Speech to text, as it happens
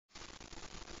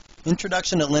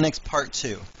Introduction to Linux Part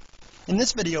 2. In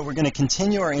this video we're going to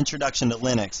continue our introduction to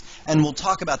Linux, and we'll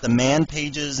talk about the man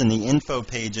pages and the info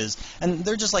pages, and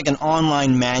they're just like an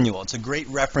online manual. It's a great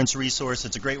reference resource,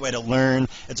 it's a great way to learn,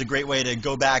 it's a great way to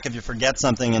go back if you forget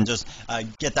something and just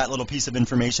get that little piece of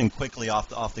information quickly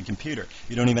off the computer.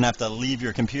 You don't even have to leave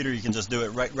your computer, you can just do it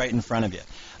right in front of you.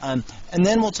 And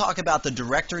then we'll talk about the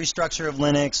directory structure of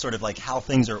Linux, sort of like how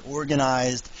things are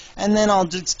organized, and then I'll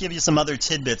just give you some other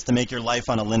tidbits to make your life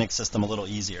on a Linux system a little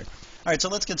easier. Alright, so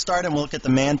let's get started and we'll look at the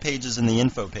man pages and the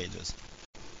info pages.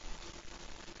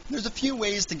 There's a few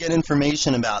ways to get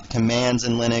information about commands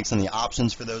in Linux and the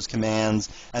options for those commands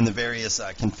and the various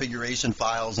configuration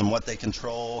files and what they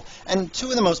control. And two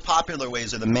of the most popular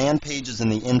ways are the man pages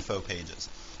and the info pages.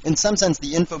 In some sense,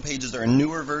 the info pages are a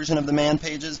newer version of the man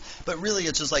pages, but really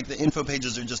it's just like the info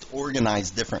pages are just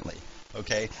organized differently.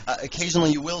 Okay.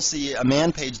 Occasionally you will see a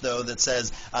man page, though, that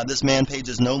says this man page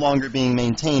is no longer being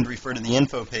maintained, refer to the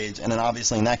info page, and then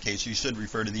obviously in that case you should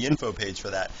refer to the info page for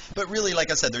that. But really, like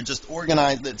I said, they're just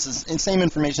organized, it's the same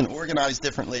information organized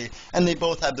differently, and they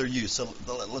both have their use, so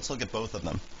let's look at both of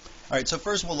them. Alright, so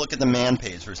first we'll look at the man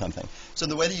page for something. So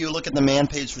the way that you look at the man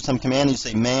page for some command, you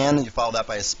say man, you follow that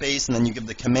by a space, and then you give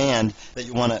the command that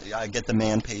you want to get the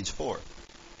man page for.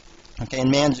 Okay,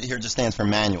 and man here just stands for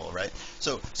manual, right?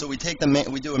 So we take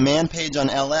we do a man page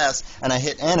on ls, and I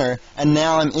hit enter, and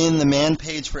now I'm in the man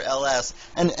page for ls,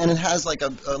 and it has like a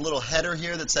little header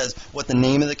here that says what the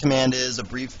name of the command is, a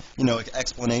brief,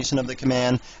 explanation of the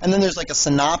command, and then there's like a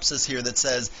synopsis here that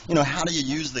says, how do you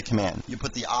use the command? You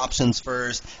put the options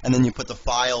first, and then you put the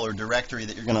file or directory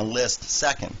that you're going to list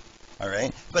second.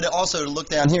 Alright, but also look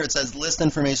down here, it says list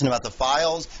information about the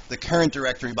files, the current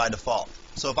directory by default.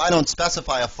 So if I don't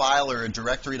specify a file or a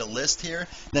directory to list here,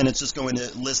 then it's just going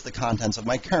to list the contents of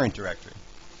my current directory.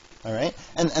 Alright,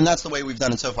 and that's the way we've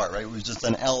done it so far, right? We've just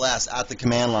done ls at the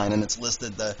command line and it's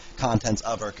listed the contents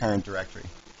of our current directory.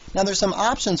 Now there's some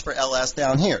options for ls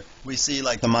down here. We see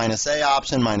like the -a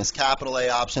option, -A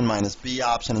option, -b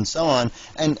option, and so on.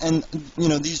 And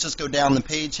these just go down the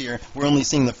page here. We're only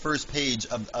seeing the first page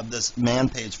of this man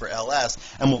page for ls,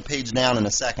 and we'll page down in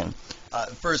a second.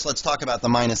 First, let's talk about the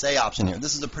 -a option here.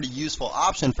 This is a pretty useful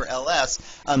option for ls.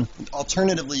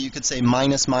 Alternatively, you could say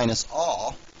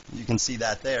 --all. You can see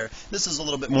that there. This is a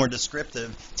little bit more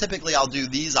descriptive. Typically, I'll do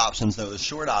these options, though, as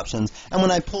short options. And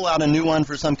when I pull out a new one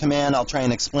for some command, I'll try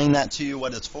and explain that to you,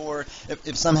 what it's for.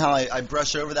 If somehow I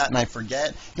brush over that and I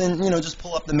forget, then, just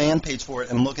pull up the man page for it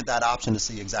and look at that option to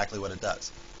see exactly what it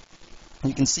does.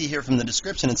 You can see here from the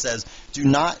description it says, do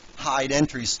not hide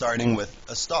entries starting with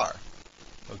a star.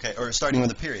 Okay, or starting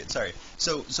with a period, sorry.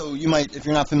 So you might, if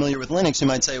you're not familiar with Linux, you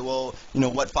might say, well,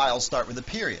 what files start with a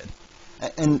period?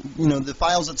 And the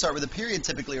files that start with a period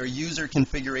typically are user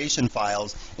configuration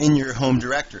files in your home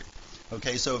directory.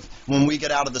 Okay, so when we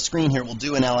get out of the screen here, we'll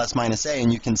do an ls-a,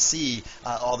 and you can see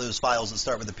all those files that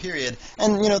start with a period.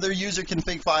 And they're user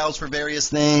config files for various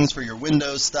things, for your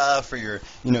Windows stuff, for your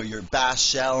your Bash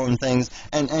shell and things.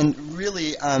 And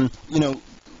really,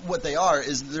 what they are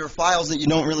is they're files that you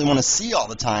don't really want to see all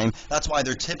the time. That's why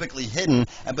they're typically hidden.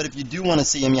 But if you do want to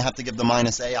see them, you have to give the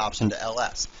 -a option to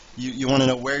ls. You want to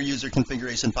know where user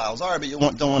configuration files are, but you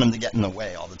don't want them to get in the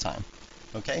way all the time.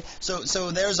 Okay,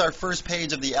 so there's our first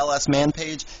page of the ls man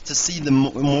page. To see the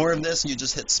more of this, you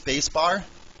just hit spacebar.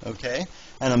 Okay,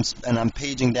 and I'm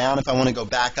paging down. If I want to go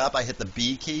back up, I hit the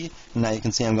B key, and now you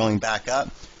can see I'm going back up.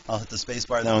 I'll hit the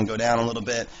spacebar then and go down a little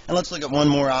bit. And let's look at one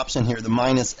more option here, the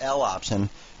 -l option.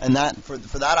 And that for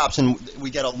that option, we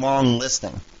get a long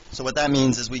listing. So what that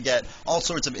means is we get all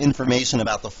sorts of information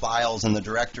about the files and the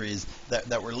directories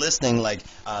that we're listing, like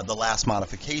the last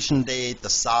modification date, the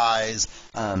size,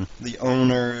 the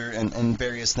owner, and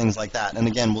various things like that. And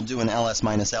again, we'll do an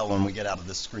ls-l when we get out of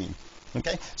this screen.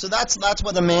 Okay, so that's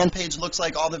what the man page looks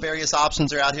like. All the various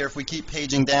options are out here. If we keep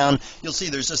paging down, you'll see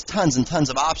there's just tons and tons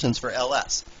of options for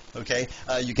ls. Okay,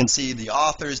 you can see the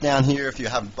authors down here. If you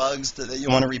have bugs that you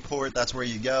want to report, that's where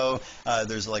you go.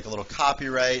 There's like a little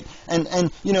copyright,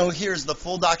 and here's the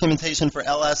full documentation for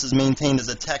ls is maintained as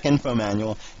a tech info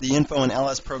manual. The info and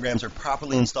ls programs are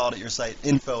properly installed at your site,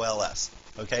 info ls.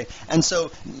 Okay, and so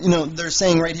they're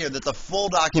saying right here that the full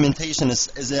documentation is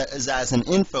as an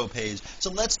info page. So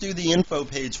let's do the info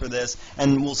page for this,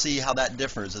 and we'll see how that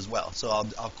differs as well. So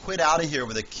I'll quit out of here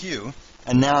with a Q,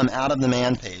 and now I'm out of the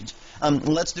man page.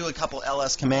 Let's do a couple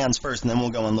ls commands first, and then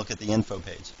we'll go and look at the info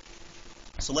page.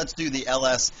 So let's do the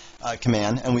ls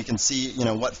command, and we can see,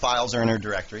 what files are in our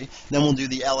directory. Then we'll do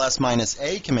the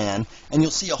ls-a command, and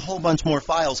you'll see a whole bunch more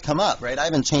files come up, right? I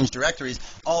haven't changed directories.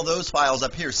 All those files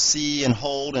up here, C and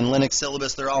hold and Linux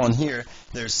syllabus, they're all in here.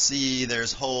 There's C,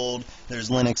 there's hold, there's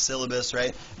Linux syllabus,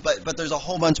 right? But there's a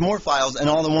whole bunch more files, and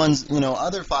all the ones,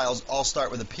 other files all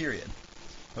start with a period.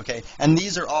 Okay, and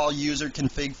these are all user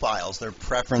config files. They're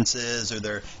preferences, or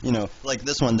they're, like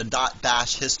this one, the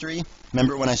 .bash history.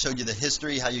 Remember when I showed you the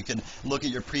history, how you could look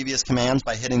at your previous commands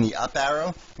by hitting the up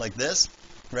arrow, like this,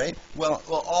 right? Well,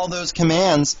 all those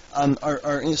commands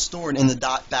are stored in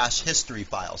the .bash history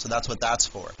file, so that's what that's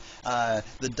for.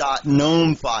 The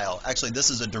 .gnome file, actually this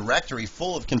is a directory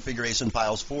full of configuration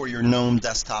files for your GNOME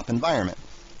desktop environment.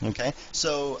 Okay,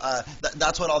 so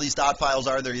that's what all these dot files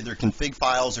are. They're either config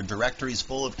files or directories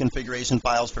full of configuration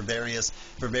files for various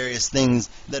things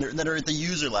that are at the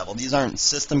user level. These aren't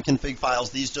system config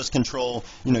files. These just control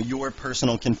your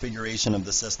personal configuration of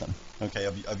the system. Okay,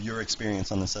 of your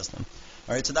experience on the system.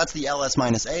 All right, so that's the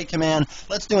ls-a command.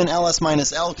 Let's do an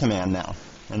ls-l command now,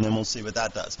 and then we'll see what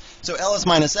that does. So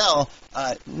ls-l,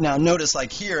 now notice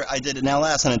like here I did an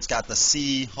ls and it's got the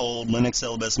C, hold, Linux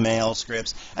syllabus, mail,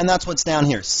 scripts, and that's what's down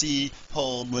here, C,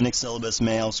 hold, Linux syllabus,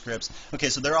 mail, scripts. Okay,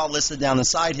 so they're all listed down the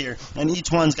side here, and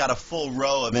each one's got a full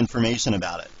row of information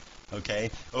about it.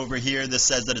 Okay, over here this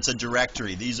says that it's a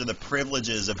directory. These are the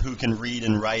privileges of who can read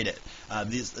and write it.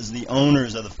 This is the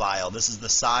owners of the file. This is the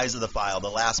size of the file, the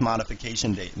last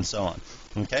modification date, and so on.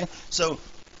 Okay, so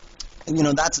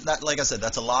that's like I said,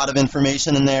 that's a lot of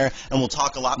information in there, and we'll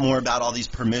talk a lot more about all these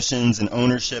permissions and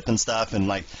ownership and stuff, and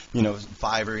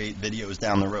 5 or 8 videos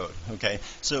down the road. Okay,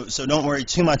 so don't worry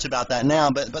too much about that now,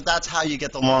 but that's how you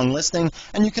get the long listing,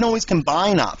 and you can always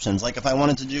combine options. Like if I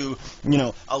wanted to do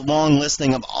a long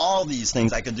listing of all these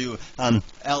things, I could do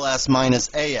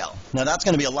ls-al. Now that's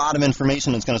going to be a lot of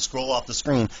information. It's going to scroll off the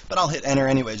screen, but I'll hit enter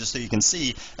anyway just so you can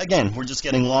see. Again, we're just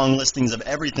getting long listings of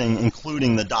everything,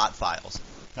 including the dot files.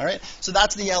 All right, so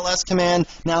that's the ls command.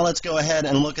 Now let's go ahead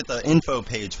and look at the info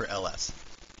page for ls.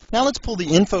 Now let's pull the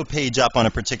info page up on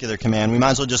a particular command. We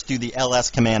might as well just do the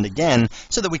ls command again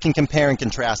so that we can compare and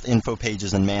contrast info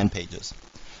pages and man pages.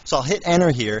 So I'll hit enter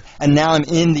here, and now I'm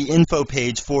in the info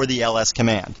page for the ls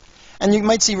command. And you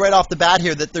might see right off the bat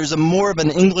here that there's more of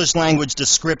an English language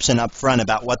description up front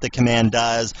about what the command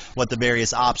does, what the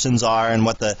various options are, and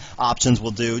what the options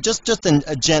will do. Just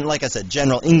like I said,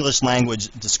 general English language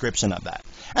description of that.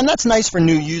 And that's nice for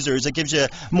new users. It gives you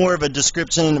more of a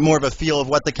description, more of a feel of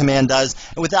what the command does,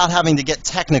 without having to get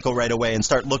technical right away and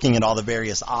start looking at all the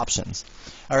various options.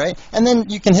 All right, and then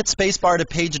you can hit spacebar to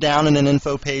page down in an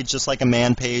info page, just like a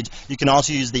man page. You can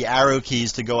also use the arrow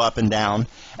keys to go up and down.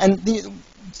 And the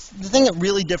thing that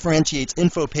really differentiates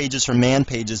info pages from man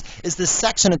pages is this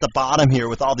section at the bottom here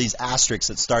with all these asterisks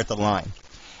that start the line.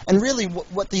 And really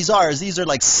what these are is these are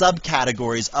like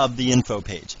subcategories of the info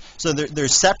page. So they're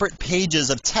separate pages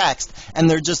of text, and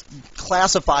they're just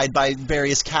classified by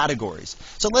various categories.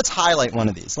 So let's highlight one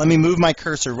of these. Let me move my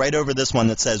cursor right over this one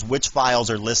that says which files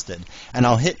are listed, and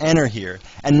I'll hit enter here,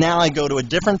 and now I go to a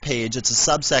different page. It's a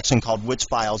subsection called which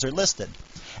files are listed.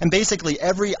 And basically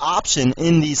every option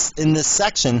in this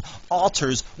section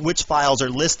alters which files are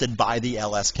listed by the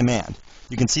ls command.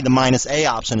 You can see the -a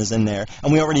option is in there,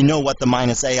 and we already know what the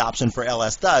 -a option for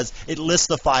ls does. It lists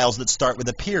the files that start with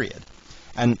a period.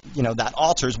 And that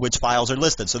alters which files are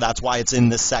listed, so that's why it's in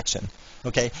this section.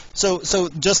 Okay, so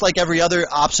just like every other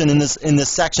option in this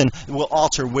section, it will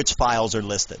alter which files are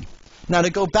listed. Now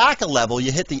to go back a level,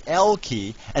 you hit the L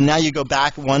key, and now you go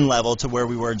back one level to where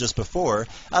we were just before.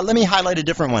 Let me highlight a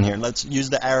different one here. Let's use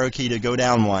the arrow key to go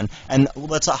down one, and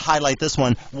let's highlight this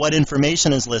one, what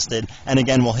information is listed, and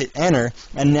again we'll hit enter,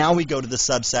 and now we go to the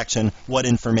subsection, what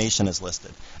information is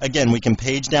listed. Again, we can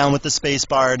page down with the space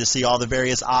bar to see all the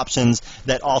various options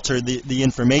that alter the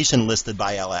information listed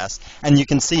by ls, and you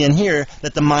can see in here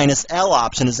that the -L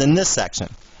option is in this section.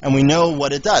 And we know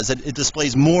what it does. It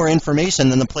displays more information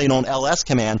than the plain old ls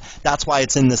command. That's why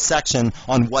it's in this section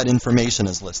on what information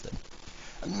is listed.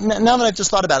 Now that I've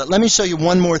just thought about it, let me show you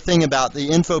one more thing about the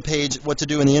info page, what to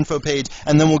do in the info page,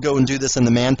 and then we'll go and do this in the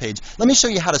man page. Let me show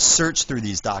you how to search through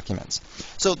these documents.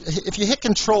 So if you hit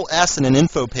Control S in an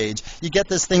info page, you get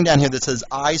this thing down here that says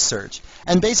iSearch.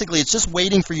 And basically it's just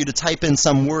waiting for you to type in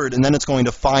some word, and then it's going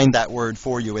to find that word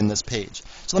for you in this page.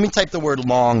 So let me type the word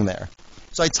long there.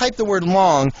 So I type the word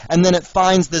long, and then it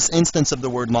finds this instance of the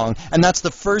word long, and that's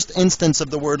the first instance of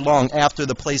the word long after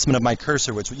the placement of my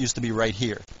cursor, which used to be right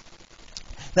here.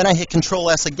 Then I hit Control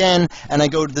S again, and I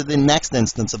go to the next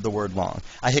instance of the word long.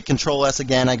 I hit Control S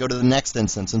again, I go to the next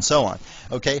instance, and so on.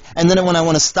 Okay? And then when I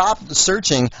want to stop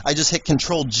searching, I just hit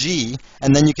Control G,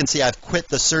 and then you can see I've quit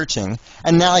the searching.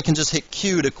 And now I can just hit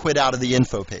Q to quit out of the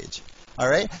info page. All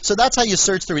right? So that's how you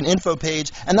search through an info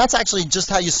page, and that's actually just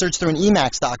how you search through an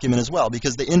Emacs document as well,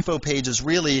 because the info page is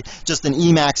really just an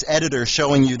Emacs editor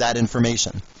showing you that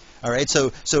information. All right?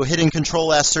 So hitting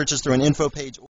Control S searches through an info page.